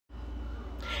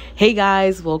Hey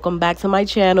guys, welcome back to my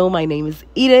channel. My name is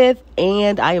Edith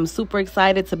and I am super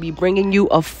excited to be bringing you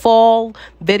a fall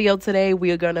video today.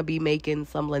 We are going to be making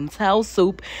some lentil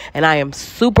soup and I am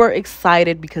super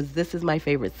excited because this is my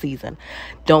favorite season.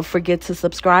 Don't forget to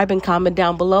subscribe and comment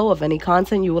down below of any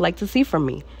content you would like to see from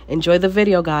me. Enjoy the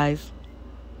video, guys.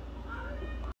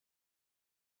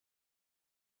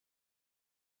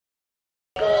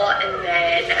 And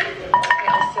then I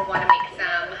also want to make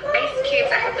some ice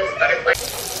cubes. I have those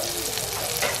butterflies.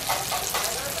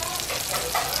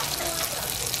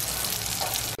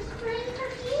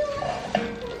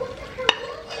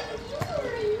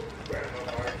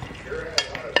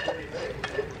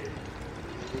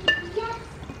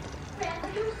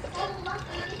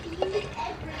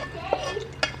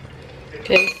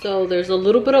 Okay, so there's a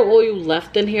little bit of oil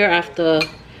left in here after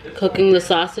cooking the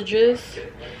sausages.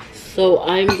 So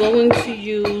I'm going to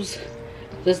use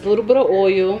this little bit of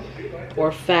oil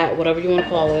or fat, whatever you want to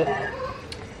call it.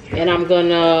 And I'm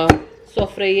gonna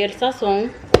sofreír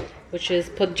sazón, which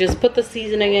is just put the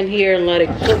seasoning in here and let it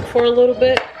cook for a little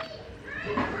bit.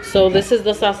 So this is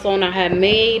the sazón I had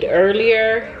made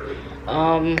earlier.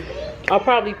 I'll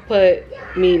probably put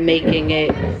me making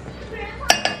it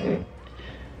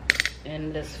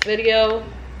in this video.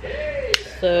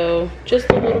 So just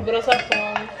a little bit of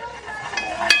sazón.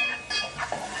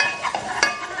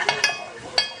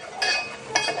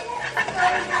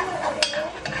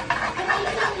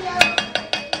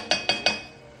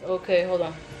 Okay, hold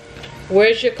on.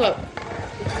 Where's your cup?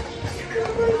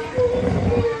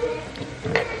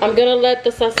 I'm gonna let the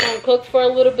sazón cook for a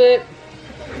little bit.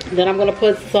 Then I'm gonna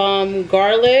put some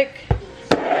garlic,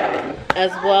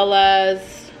 as well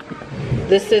as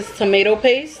this is tomato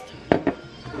paste.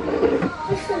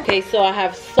 Okay, so I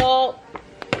have salt,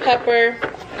 pepper.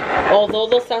 Although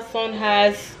the sazón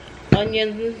has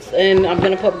onions and I'm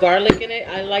gonna put garlic in it,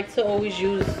 I like to always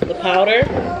use the powder.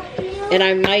 And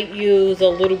I might use a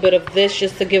little bit of this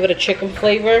just to give it a chicken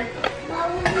flavor.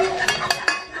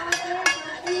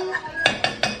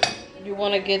 You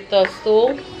want to get the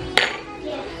stool?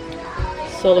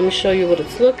 So let me show you what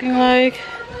it's looking like.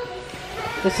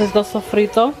 This is the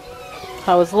sofrito,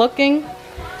 how it's looking.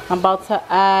 I'm about to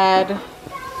add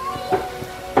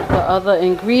the other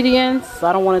ingredients.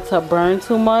 I don't want it to burn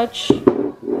too much.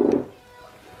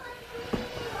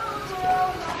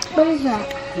 What is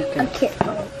that? Okay.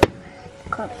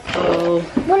 So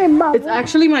it's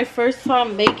actually my first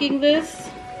time making this,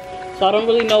 so I don't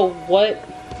really know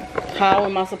how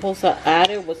am I supposed to add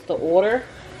it. What's the order?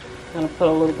 I'm gonna put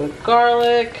a little bit of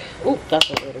garlic. Oop, that's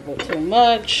a little bit too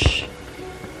much.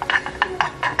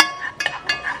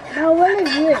 Now what is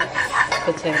this?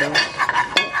 Potatoes.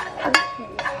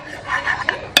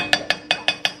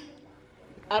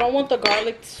 I don't want the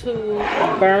garlic to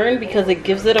burn because it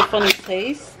gives it a funny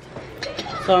taste,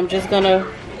 so I'm just gonna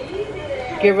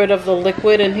get rid of the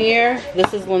liquid in here.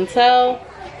 This is lentil.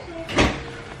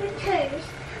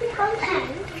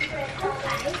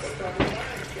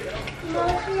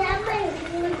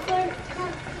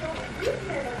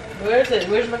 Where is it?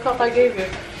 Where's the cup I gave you?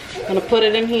 I'm gonna put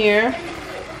it in here.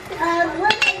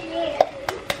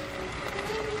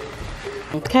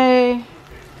 Okay.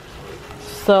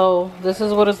 So this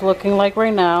is what it's looking like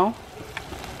right now.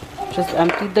 Just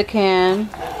emptied the can.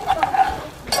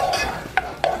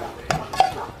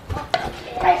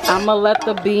 I'm gonna let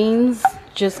the beans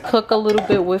just cook a little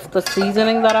bit with the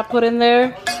seasoning that I put in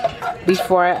there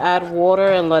before I add water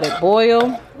and let it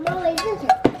boil. I'm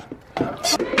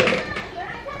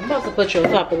about to put you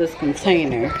on top of this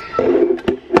container.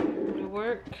 Would it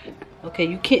work? Okay,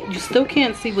 you still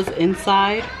can't see what's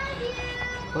inside,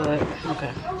 but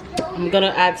okay. I'm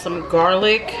gonna add some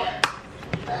garlic,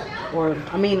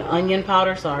 onion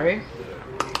powder, sorry.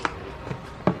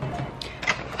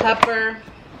 Pepper.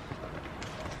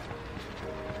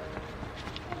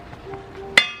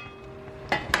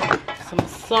 Some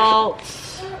salt.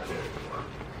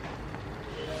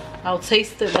 I'll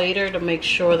taste it later to make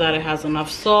sure that it has enough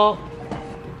salt.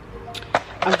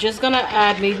 I'm just gonna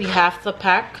add maybe half the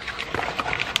pack.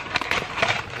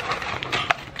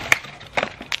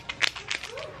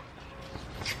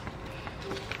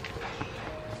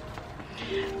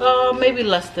 Maybe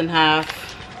less than half.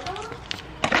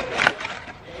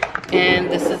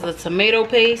 And this is the tomato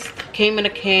paste. Came in a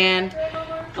can.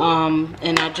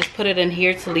 And I just put it in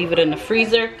here to leave it in the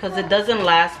freezer because it doesn't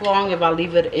last long. If I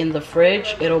leave it in the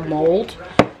fridge, it'll mold,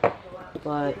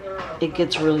 but it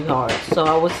gets really hard. So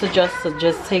I would suggest to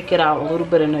just take it out a little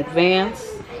bit in advance.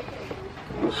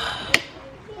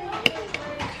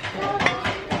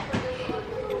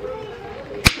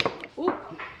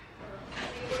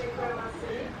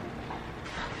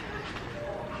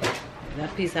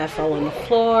 That piece had fell on the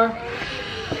floor.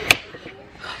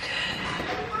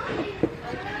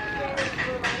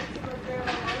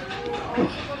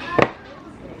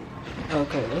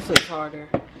 Okay, this is harder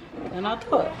than I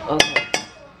thought. Okay.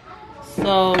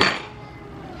 So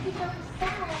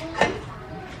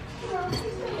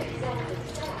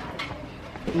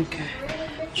okay,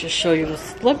 just show you what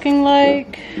it's looking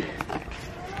like.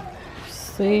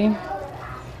 See,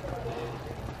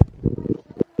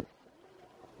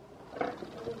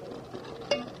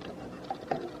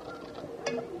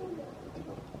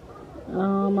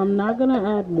 I'm not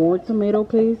gonna add more tomato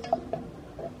paste.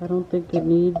 I don't think it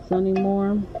needs any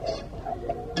more,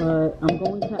 but I'm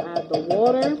going to add the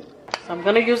water. So I'm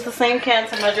gonna use the same can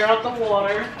to measure out the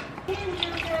water.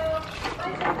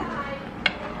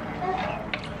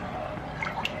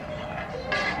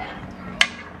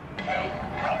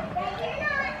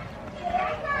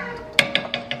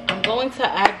 I'm going to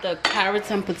add the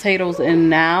carrots and potatoes in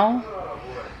now.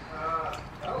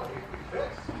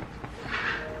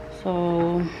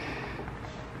 So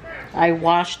I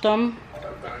washed them,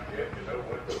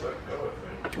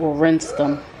 or rinsed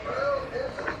them,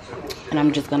 and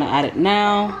I'm just gonna add it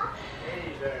now.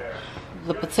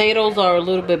 The potatoes are a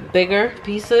little bit bigger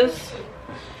pieces.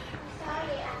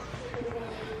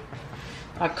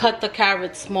 I cut the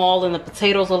carrots small and the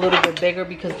potatoes a little bit bigger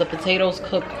because the potatoes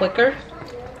cook quicker.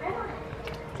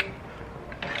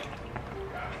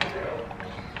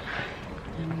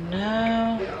 And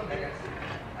now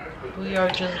we are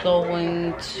just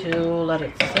going to let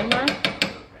it simmer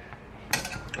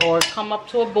or come up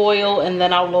to a boil, and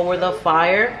then I'll lower the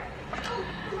fire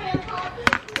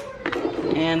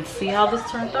and see how this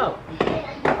turned out.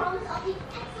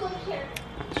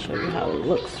 Show you how it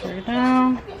looks right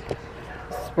now.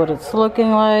 This is what it's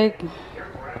looking like.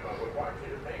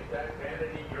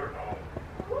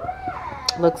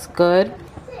 Looks good.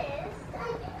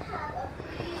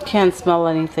 Can't smell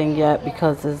anything yet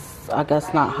because it's, I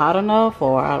guess, not hot enough,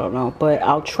 or I don't know, but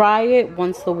I'll try it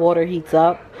once the water heats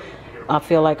up. I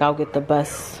feel like I'll get the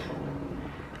best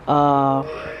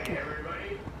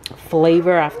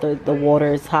flavor after the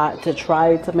water is hot, to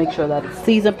try to make sure that it's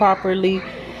seasoned properly,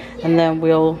 and then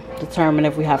we'll determine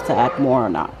if we have to add more or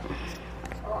not.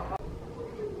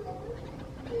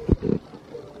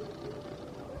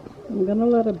 I'm gonna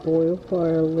let it boil for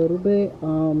a little bit.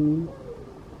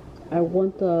 I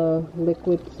want the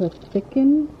liquid to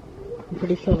thicken. I'm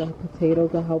pretty sure the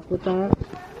potatoes will help with that.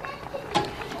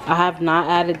 I have not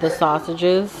added the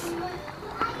sausages.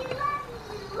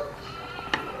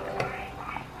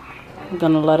 I'm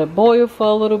gonna let it boil for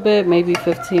a little bit, maybe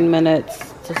 15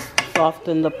 minutes to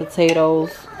soften the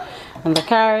potatoes and the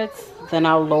carrots. Then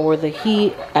I'll lower the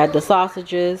heat, add the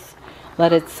sausages,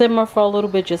 let it simmer for a little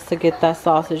bit just to get that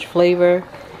sausage flavor.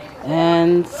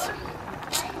 And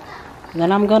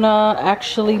then I'm gonna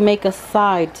actually make a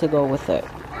side to go with it.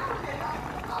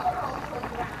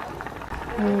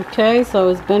 Okay, so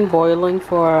it's been boiling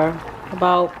for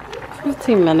about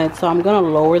 15 minutes, so I'm gonna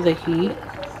lower the heat.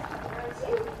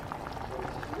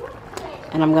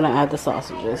 And I'm gonna add the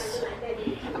sausages.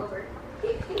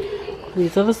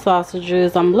 These are the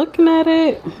sausages. I'm looking at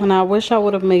it and I wish I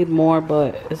would have made more,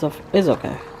 but it's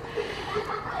okay.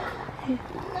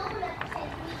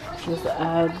 Just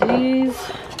add these.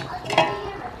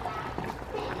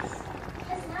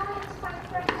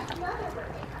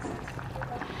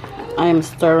 I am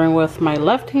stirring with my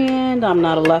left hand. I'm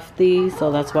not a lefty, so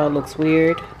that's why it looks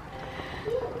weird.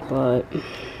 But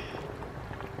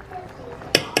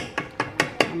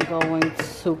I'm going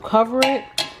to cover it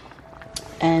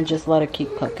and just let it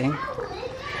keep cooking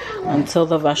until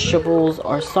the vegetables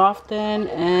are softened,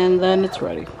 and then it's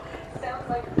ready.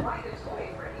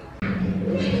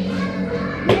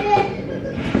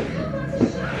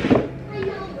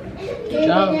 Good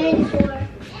job.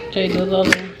 Jay, do the other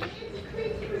one.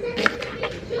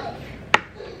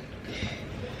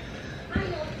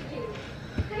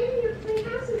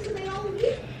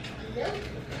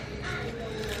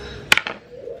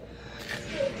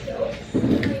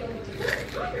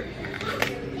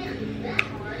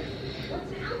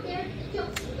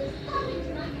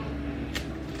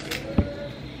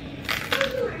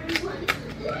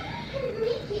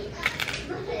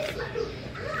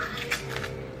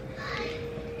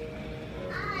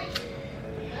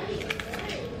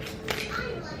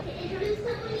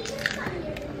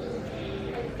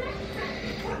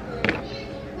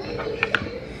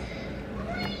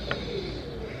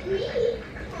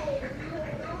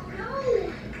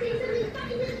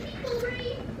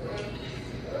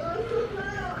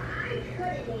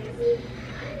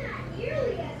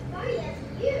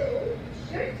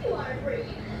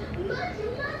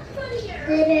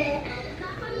 Did it.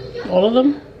 All of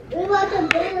them? What about the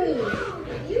belly?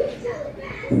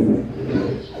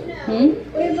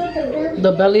 What about the belly?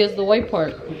 The belly is the white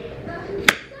part.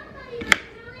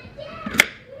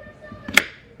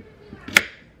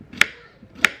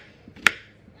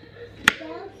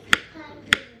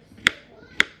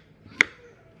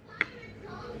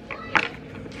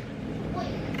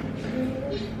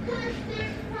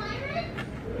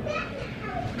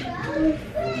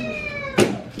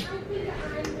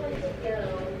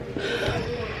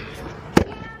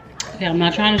 Okay, I'm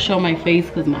not trying to show my face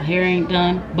because my hair ain't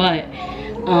done, but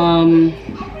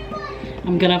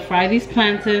I'm gonna fry these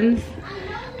plantains.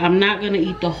 I'm not gonna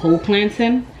eat the whole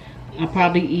plantain. I'll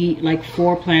probably eat like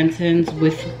 4 plantains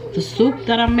with the soup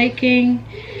that I'm making.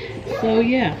 So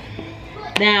yeah.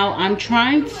 Now I'm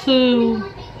trying to,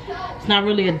 it's not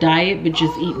really a diet, but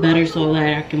just eat better so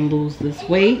that I can lose this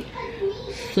weight.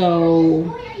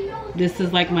 So this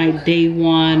is like my day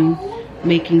 1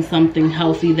 making something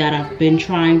healthy that I've been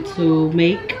trying to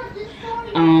make.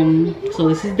 So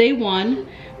this is day 1.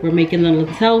 We're making the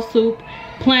lentil soup.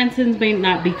 Plantains may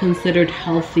not be considered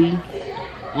healthy,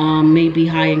 may be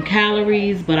high in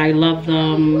calories, but I love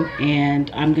them,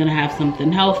 and I'm gonna have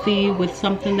something healthy with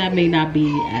something that may not be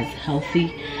as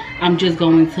healthy. I'm just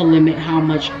going to limit how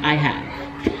much I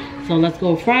have. So let's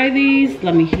go fry these.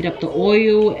 Let me heat up the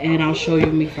oil and I'll show you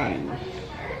me frying them.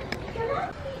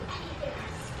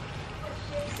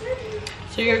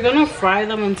 So you're gonna fry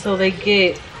them until they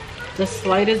get the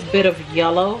slightest bit of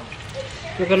yellow.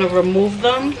 You're gonna remove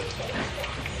them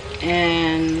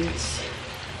and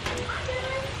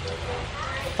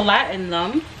flatten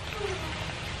them,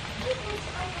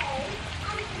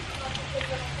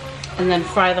 and then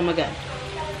fry them again.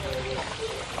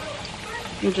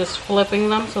 You're just flipping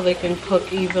them so they can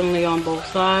cook evenly on both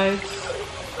sides.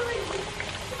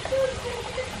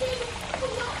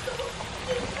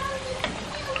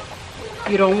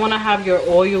 You don't want to have your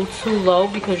oil too low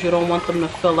because you don't want them to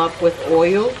fill up with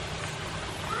oil.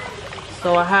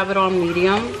 So I have it on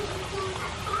medium.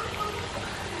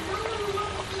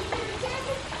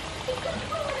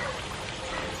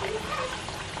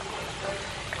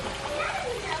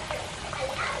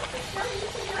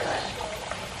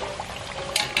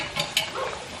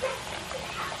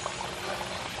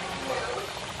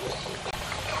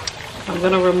 I'm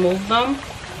going to remove them.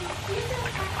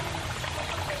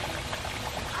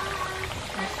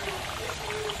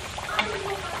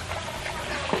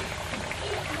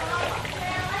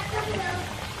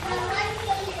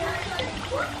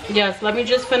 Yes, let me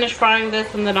just finish frying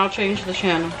this and then I'll change the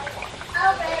channel.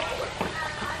 Okay.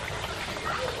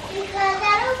 Because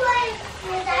I don't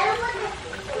want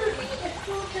the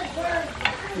food to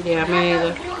burn. Yeah, me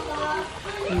neither.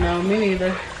 No, me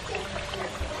neither.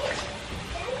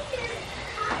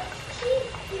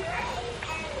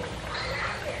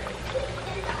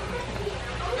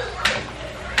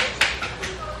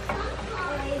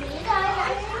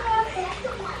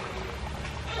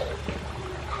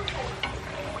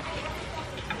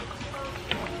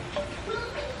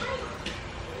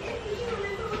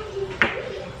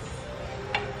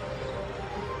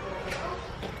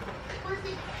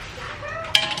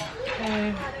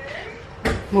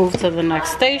 Move to the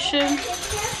next station.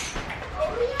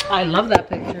 I love that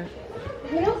picture.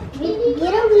 You don't need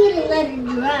to let it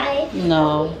dry.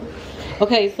 No.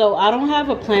 Okay, so I don't have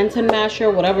a plantain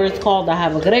masher, whatever it's called. I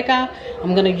have a greca.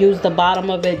 I'm gonna use the bottom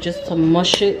of it just to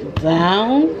mush it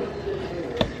down.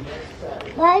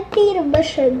 Why do you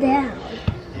mush it down?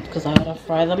 Because I gotta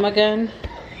fry them again.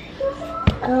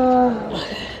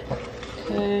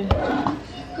 Okay.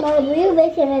 Mom, we'll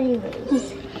make it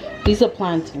anyways. These are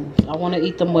plantains. I want to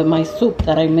eat them with my soup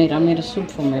that I made. I made a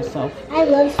soup for myself. I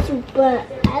love soup, but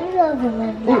I don't know if I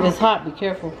love that. Ooh, it's hot. Be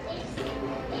careful.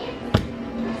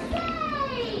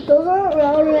 Those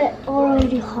aren't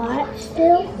already hot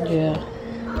still. Yeah.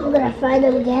 I'm gonna fry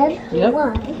them again. Yep.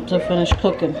 Why? To finish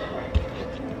cooking.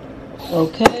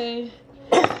 Okay.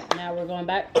 Now we're going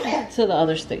back to the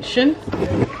other station.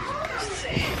 Let's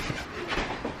see.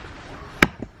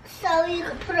 So you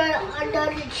can put it on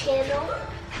another channel.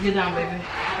 Get down, baby.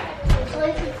 So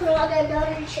you can put it on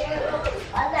another channel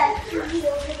on that TV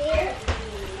over there.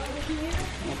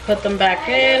 Put them back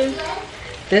in.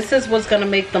 This is what's gonna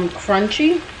make them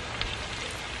crunchy.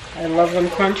 I love them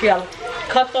crunchy. I'll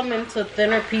cut them into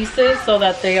thinner pieces so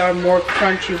that they are more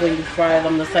crunchy when you fry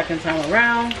them the second time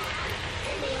around.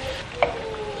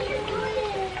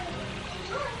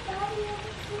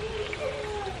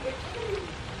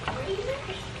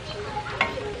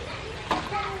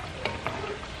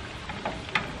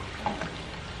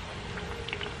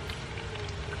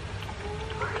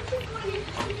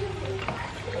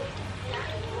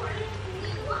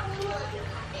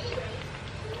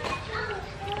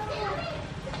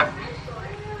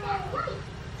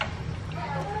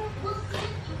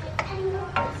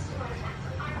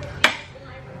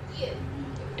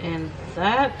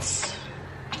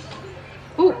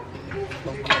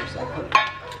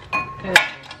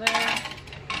 there.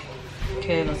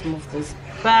 Okay, let's move this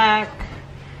back.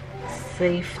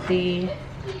 Safety.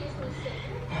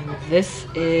 And this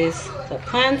is the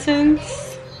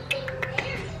plantains.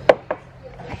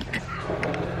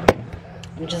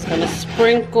 I'm just gonna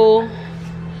sprinkle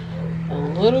a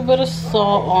little bit of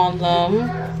salt on them,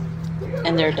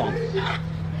 and they're done.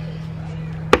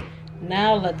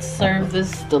 Now let's serve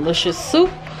this delicious soup.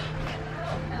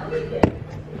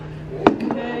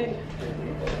 Okay.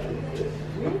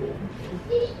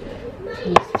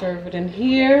 Let's serve it in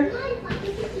here.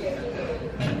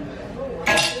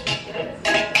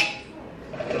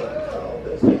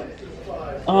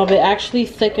 It actually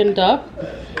thickened up,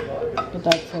 but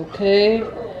that's okay.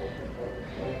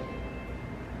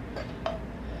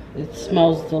 It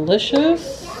smells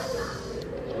delicious.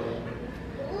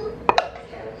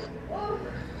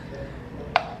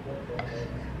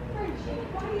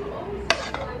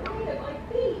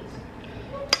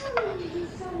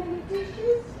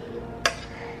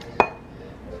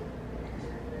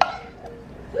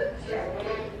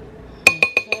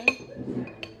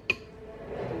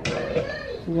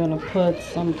 I'm gonna put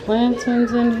some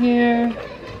plantains in here.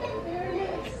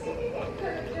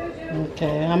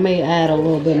 Okay, I may add a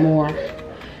little bit more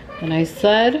than I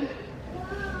said.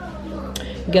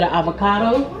 Get an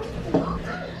avocado.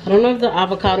 I don't know if the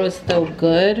avocado is still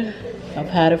good. I've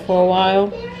had it for a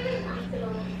while.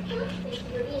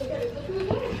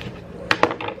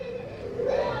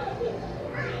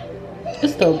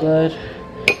 It's still good.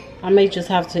 I may just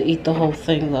have to eat the whole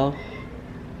thing though.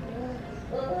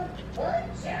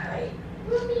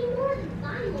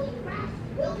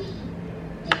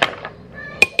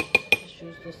 Just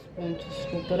use the spoon to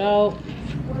scoop it out.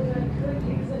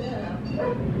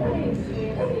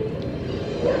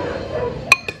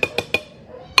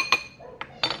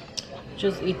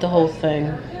 Just eat the whole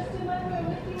thing.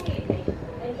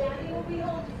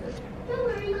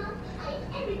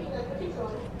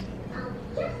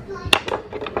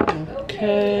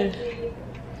 Okay.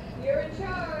 You're in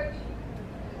charge.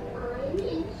 I'm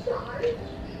in charge.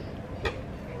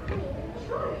 I'm in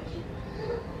charge.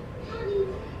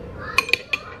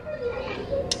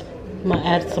 I'm gonna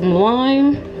add some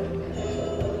lime.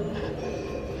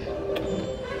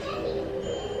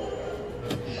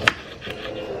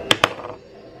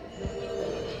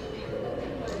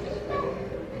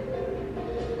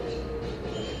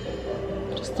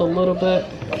 Just a little bit.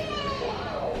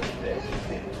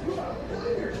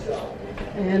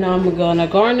 And I'm gonna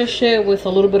garnish it with a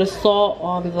little bit of salt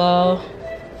on the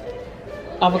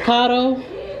avocado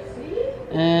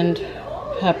and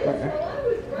pepper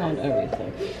on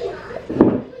everything.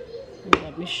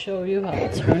 Let me show you how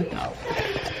it turned out.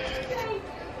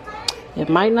 It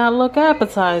might not look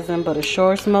appetizing, but it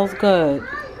sure smells good.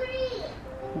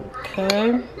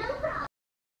 Okay.